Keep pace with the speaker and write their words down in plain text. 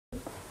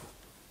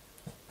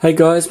Hey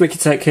guys, Mickey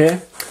Tech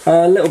here.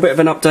 A little bit of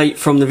an update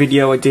from the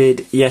video I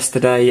did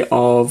yesterday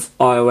of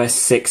iOS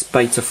 6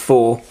 Beta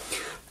 4.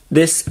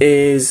 This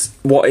is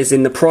what is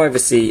in the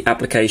privacy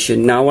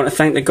application. Now I want to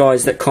thank the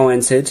guys that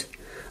commented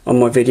on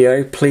my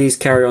video. Please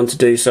carry on to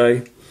do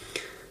so.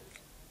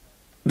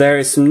 There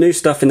is some new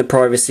stuff in the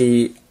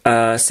privacy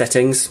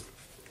settings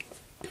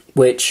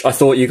which I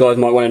thought you guys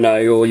might want to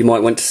know or you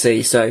might want to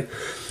see. So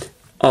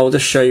I'll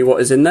just show you what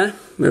is in there.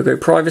 We'll go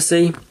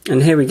privacy,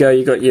 and here we go.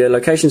 You've got your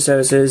location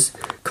services,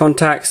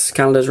 contacts,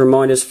 calendars,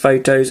 reminders,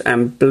 photos,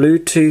 and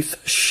Bluetooth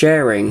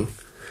sharing.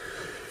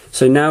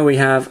 So now we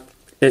have,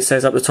 it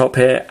says up the top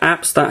here,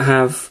 apps that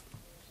have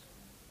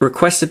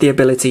requested the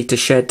ability to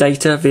share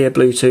data via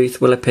Bluetooth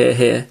will appear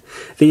here.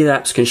 These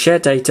apps can share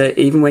data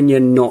even when you're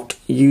not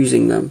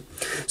using them.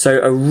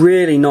 So a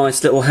really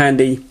nice little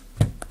handy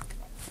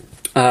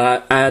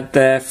ad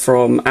there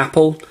from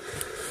Apple.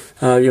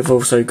 You've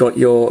also got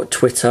your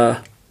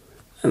Twitter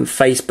and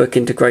Facebook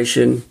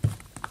integration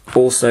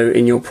also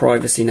in your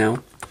privacy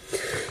now.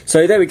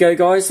 So there we go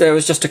guys, there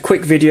was just a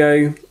quick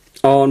video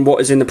on what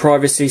is in the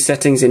privacy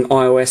settings in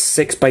iOS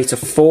 6 Beta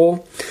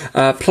 4.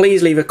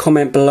 Please leave a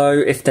comment below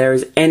if there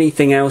is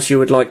anything else you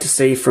would like to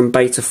see from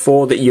Beta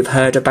 4 that you've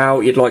heard about,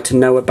 you'd like to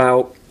know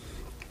about.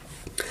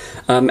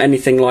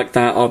 Anything like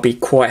that, I'll be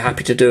quite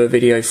happy to do a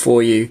video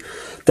for you.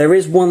 There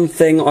is one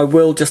thing I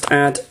will just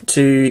add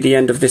to the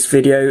end of this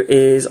video,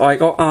 is I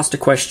got asked a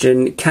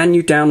question: can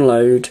you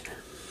download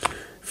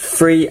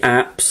free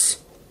apps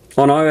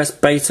on iOS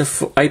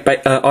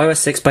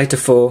 6 Beta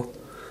 4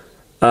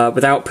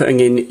 without putting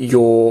in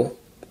your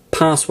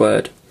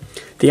password?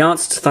 The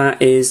answer to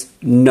that is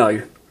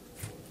no.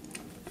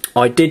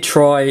 I did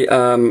try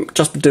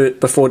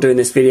before doing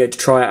this video to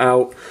try it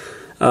out.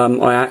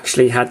 I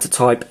actually had to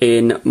type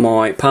in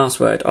my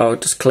password. I'll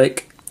just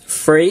click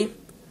free.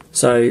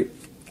 So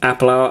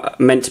Apple are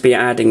meant to be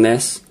adding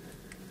this.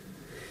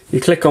 You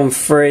click on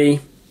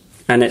free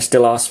and it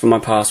still asks for my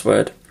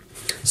password.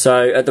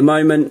 So at the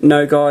moment,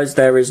 no guys,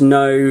 there is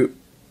no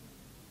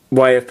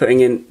way of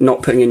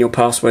not putting in your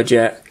password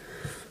yet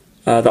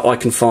that I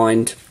can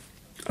find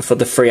for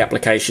the free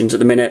applications. At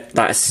the minute,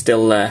 that is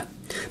still there.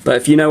 But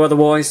if you know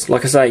otherwise,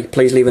 like I say,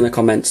 please leave in the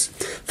comments.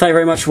 Thank you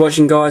very much for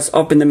watching guys.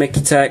 I've been the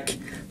Mickey Tech.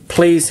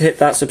 Please hit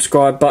that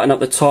subscribe button at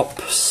the top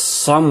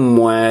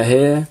somewhere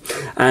here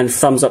and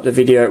thumbs up the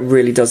video. It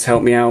really does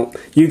help me out.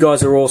 You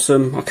guys are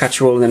awesome. I'll catch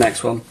you all in the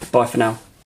next one. Bye for now.